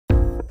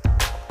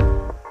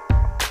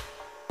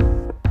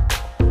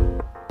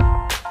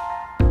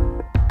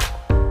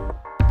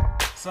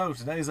So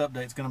today's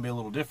update is going to be a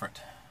little different.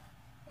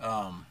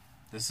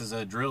 This is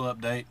a drill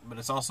update, but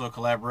it's also a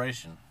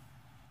collaboration.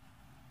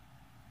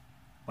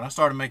 When I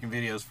started making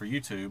videos for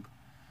YouTube,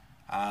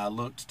 I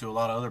looked to a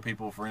lot of other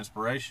people for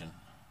inspiration.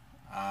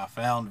 I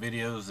found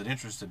videos that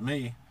interested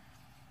me,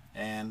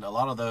 and a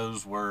lot of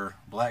those were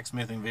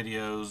blacksmithing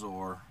videos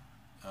or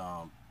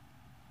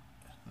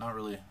not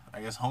really,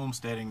 I guess,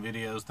 homesteading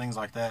videos, things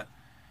like that,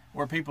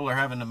 where people are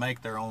having to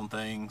make their own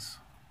things,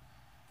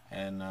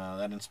 and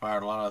that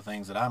inspired a lot of the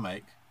things that I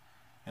make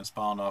and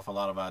spawned off a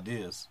lot of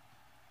ideas.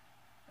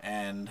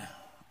 And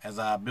as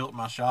I built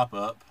my shop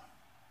up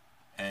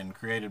and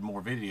created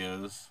more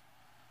videos,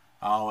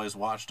 I always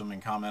watched them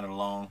and commented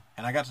along,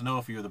 and I got to know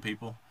a few of the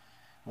people.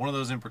 One of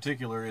those in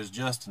particular is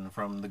Justin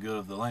from The Good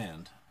of the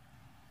Land.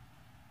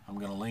 I'm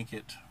going to link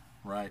it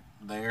right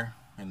there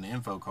in the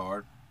info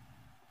card.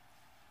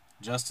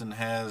 Justin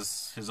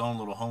has his own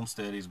little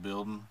homestead he's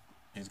building.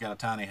 He's got a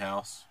tiny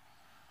house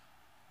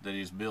that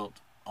he's built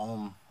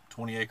on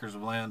 20 acres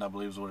of land, I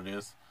believe is what it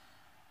is.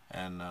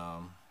 And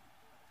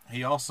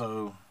he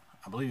also,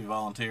 I believe he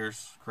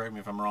volunteers, correct me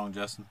if I'm wrong,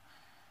 Justin,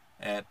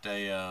 at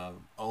a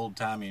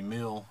old-timey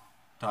mill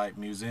type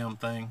museum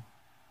thing.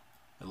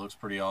 It looks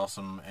pretty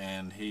awesome,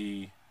 and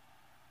he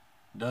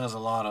does a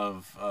lot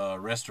of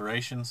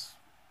restorations,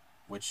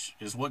 which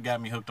is what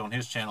got me hooked on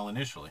his channel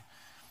initially.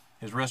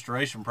 His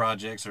restoration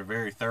projects are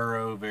very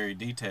thorough, very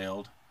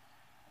detailed,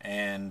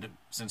 and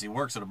since he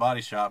works at a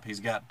body shop,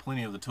 he's got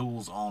plenty of the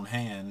tools on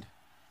hand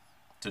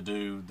to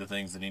do the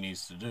things that he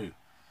needs to do.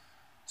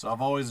 So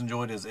I've always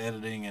enjoyed his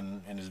editing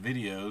and his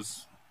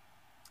videos,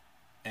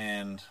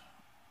 and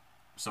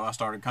so I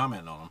started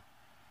commenting on them.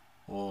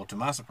 Well, to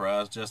my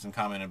surprise, Justin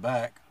commented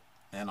back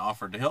and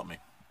offered to help me.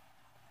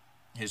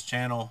 His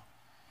channel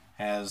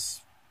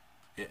has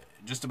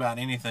just about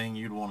anything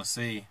you'd want to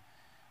see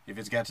if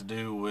it's got to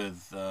do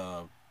with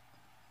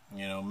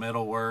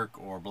metalwork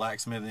or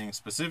blacksmithing,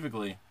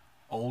 specifically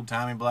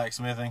old-timey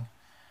blacksmithing.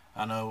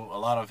 I know a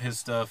lot of his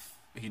stuff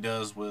he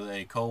does with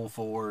a coal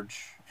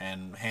forge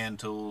and hand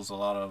tools, a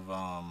lot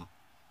of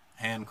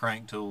hand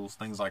crank tools,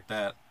 things like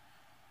that,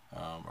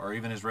 or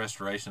even his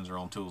restorations are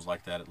on tools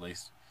like that, at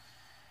least.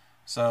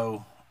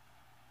 So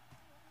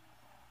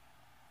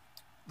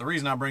the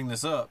reason I bring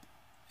this up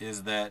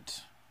is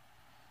that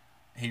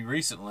he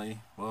recently,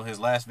 well, his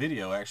last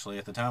video actually,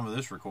 at the time of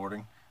this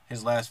recording,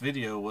 his last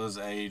video was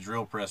a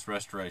drill press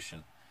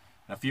restoration.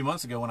 And a few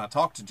months ago when I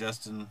talked to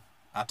Justin,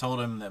 I told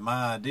him that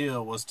my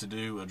idea was to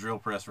do a drill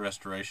press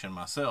restoration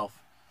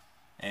myself,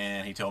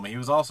 and he told me he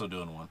was also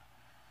doing one.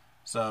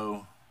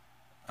 So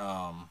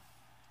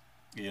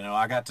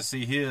I got to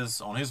see his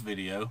on his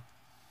video,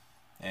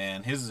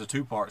 and his is a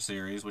two-part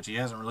series, which he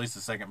hasn't released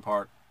the second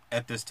part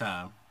at this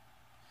time,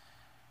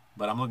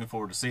 but I'm looking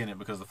forward to seeing it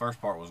because the first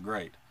part was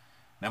great.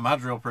 Now, my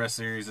drill press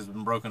series has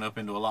been broken up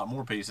into a lot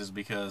more pieces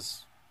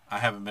because I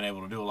haven't been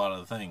able to do a lot of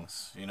the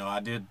things. I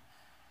did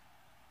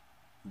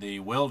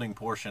the welding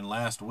portion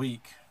last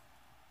week,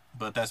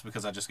 but that's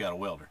because I just got a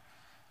welder.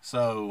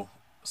 So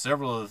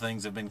several of the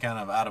things have been kind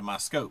of out of my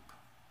scope,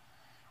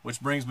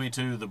 which brings me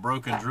to the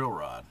broken drill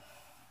rod.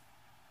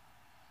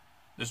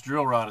 This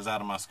drill rod is out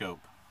of my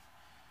scope.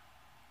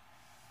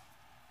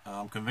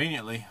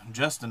 Conveniently,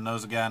 Justin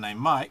knows a guy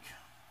named Mike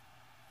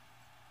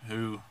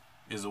who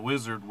is a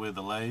wizard with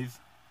a lathe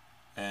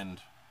and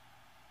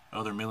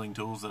other milling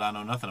tools that I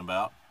know nothing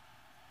about.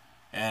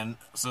 And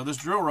so this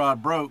drill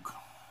rod broke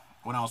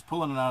when I was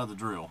pulling it out of the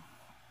drill.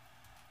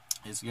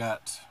 It's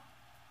got,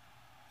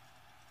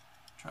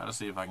 try to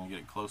see if I can get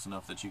it close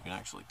enough that you can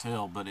actually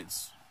tell, but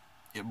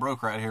it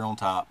broke right here on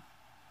top,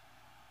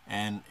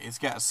 and it's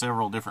got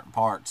several different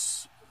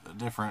parts,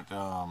 different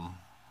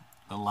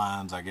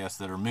lines, I guess,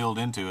 that are milled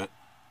into it,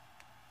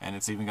 and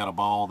it's even got a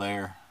ball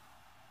there,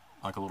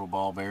 like a little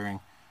ball bearing.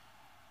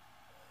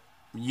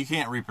 You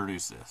can't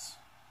reproduce this,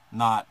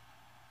 not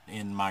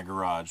in my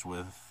garage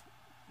with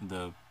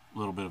the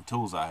little bit of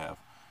tools I have.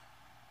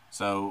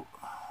 So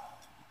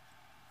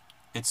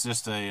it's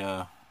just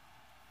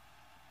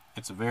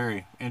it's a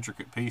very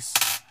intricate piece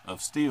of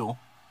steel,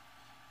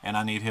 and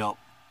I need help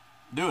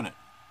doing it.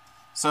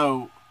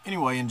 So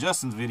anyway, in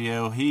Justin's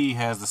video, he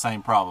has the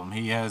same problem.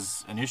 He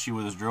has an issue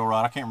with his drill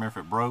rod. I can't remember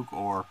if it broke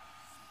or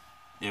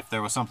if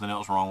there was something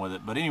else wrong with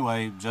it. But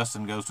anyway,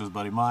 Justin goes to his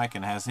buddy Mike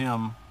and has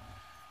him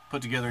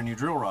put together a new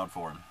drill rod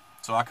for him.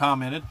 So I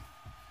commented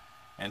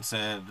and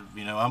said,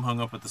 I'm hung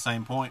up at the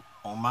same point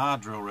on my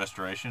drill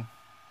restoration.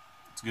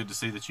 It's good to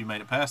see that you made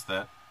it past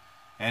that.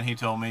 And he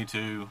told me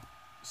to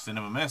send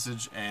him a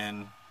message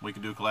and we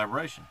could do a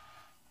collaboration.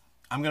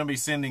 I'm going to be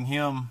sending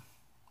him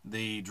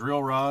the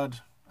drill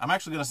rod. I'm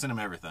actually going to send him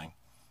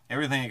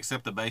everything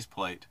except the base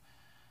plate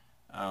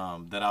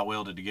that I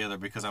welded together,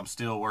 because I'm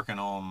still working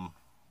on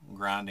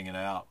grinding it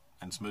out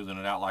and smoothing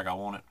it out like I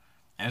want it.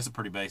 And it's a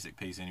pretty basic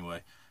piece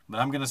anyway.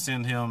 But I'm going to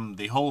send him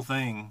the whole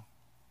thing.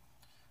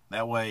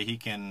 That way he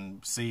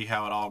can see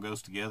how it all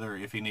goes together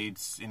if he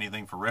needs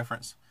anything for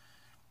reference.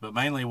 But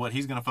mainly what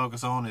he's going to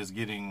focus on is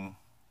getting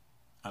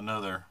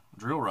another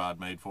drill rod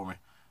made for me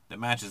that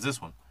matches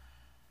this one.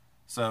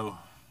 So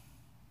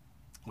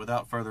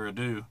without further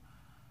ado,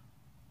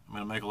 I'm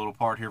going to make a little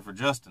part here for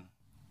Justin.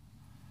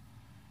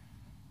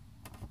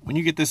 When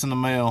you get this in the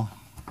mail,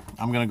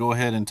 I'm going to go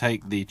ahead and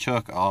take the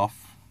chuck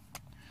off.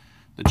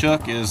 The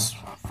chuck is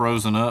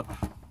frozen up. I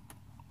don't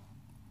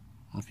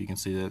know if you can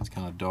see that, it's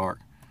kind of dark.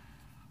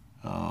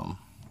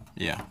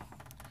 Yeah.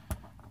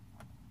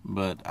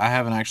 But I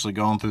haven't actually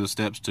gone through the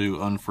steps to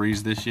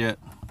unfreeze this yet.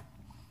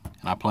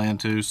 And I plan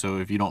to, so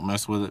if you don't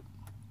mess with it,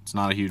 it's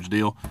not a huge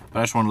deal. But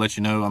I just want to let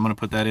you know I'm going to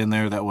put that in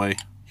there. That way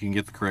you can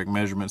get the correct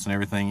measurements and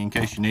everything in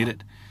case you need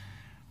it.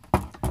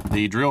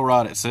 The drill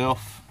rod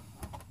itself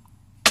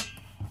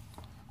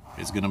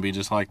is going to be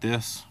just like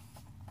this,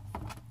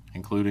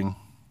 including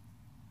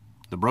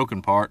the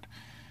broken part.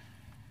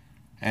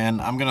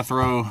 And I'm going to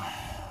throw,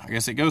 I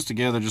guess it goes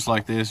together just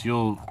like this.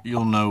 You'll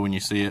know when you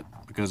see it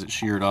because it's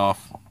sheared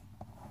off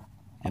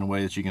in a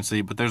way that you can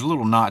see. But there's a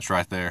little notch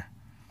right there.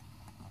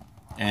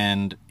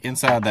 And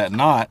inside that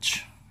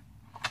notch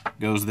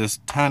goes this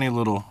tiny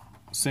little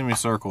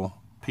semicircle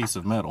piece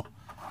of metal.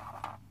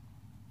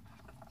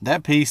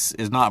 That piece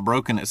is not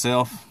broken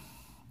itself.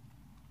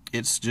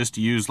 It's just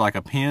used like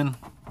a pin.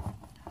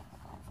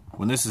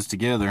 When this is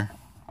together,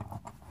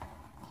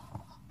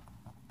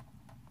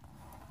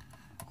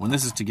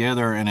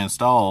 and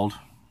installed,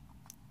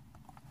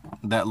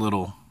 that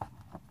little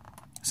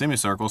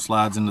semicircle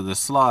slides into this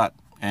slot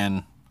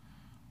and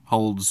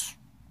holds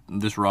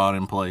this rod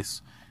in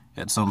place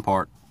at some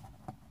part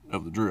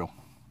of the drill.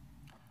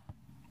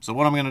 So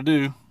what I'm going to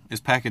do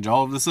is package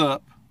all of this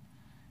up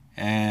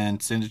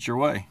and send it your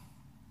way.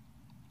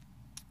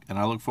 And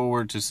I look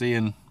forward to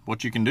seeing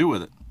what you can do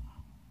with it.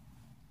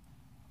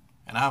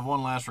 And I have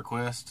one last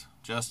request,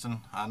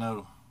 Justin. I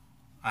know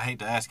I hate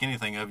to ask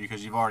anything of you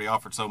because you've already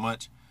offered so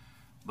much,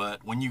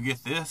 but when you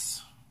get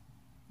this,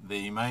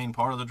 the main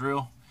part of the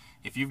drill,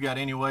 if you've got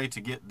any way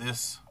to get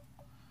this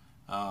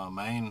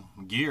main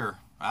gear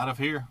out of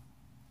here,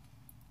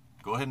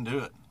 go ahead and do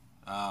it,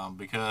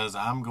 because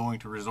I'm going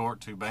to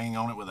resort to banging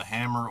on it with a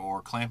hammer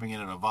or clamping it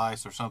in a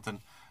vise or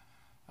something.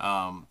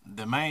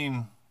 The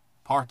main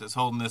part that's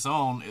holding this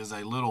on is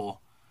a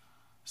little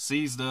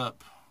seized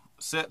up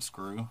set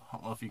screw. I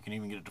don't know if you can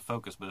even get it to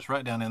focus, but it's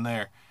right down in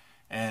there,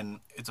 and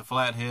it's a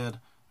flat head.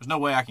 There's no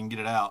way I can get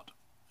it out.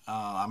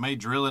 I may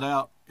drill it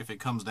out if it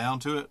comes down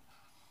to it,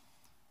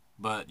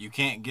 but you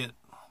can't get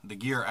the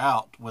gear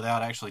out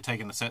without actually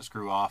taking the set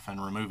screw off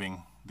and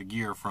removing the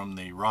gear from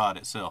the rod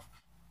itself.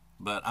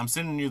 But I'm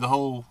sending you the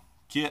whole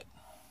kit,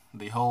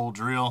 the whole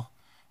drill,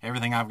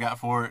 everything I've got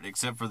for it,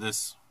 except for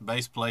this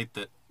base plate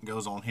that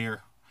goes on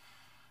here.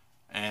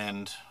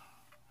 And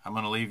I'm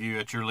going to leave you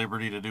at your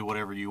liberty to do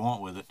whatever you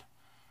want with it.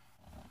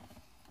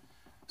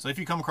 So if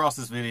you come across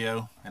this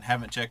video and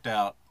haven't checked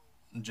out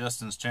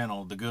Justin's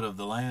channel, The Good of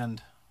the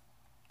Land,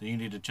 then you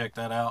need to check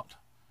that out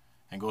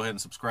and go ahead and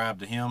subscribe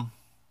to him,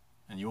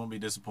 and you won't be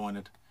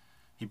disappointed.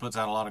 He puts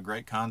out a lot of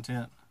great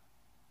content,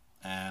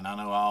 and I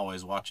know I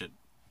always watch it.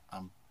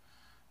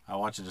 I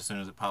watch it as soon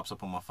as it pops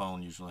up on my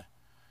phone usually.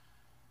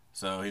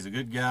 So he's a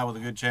good guy with a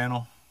good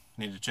channel.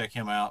 You need to check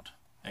him out,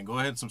 and go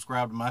ahead and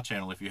subscribe to my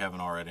channel if you haven't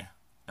already.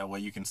 That way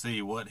you can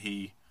see what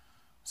he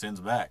sends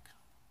back,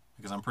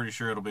 because I'm pretty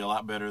sure it'll be a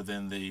lot better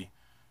than the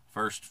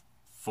first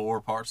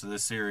 4 parts of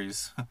this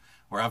series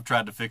where I've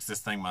tried to fix this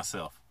thing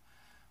myself.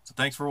 So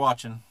thanks for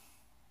watching,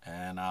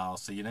 and I'll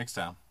see you next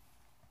time.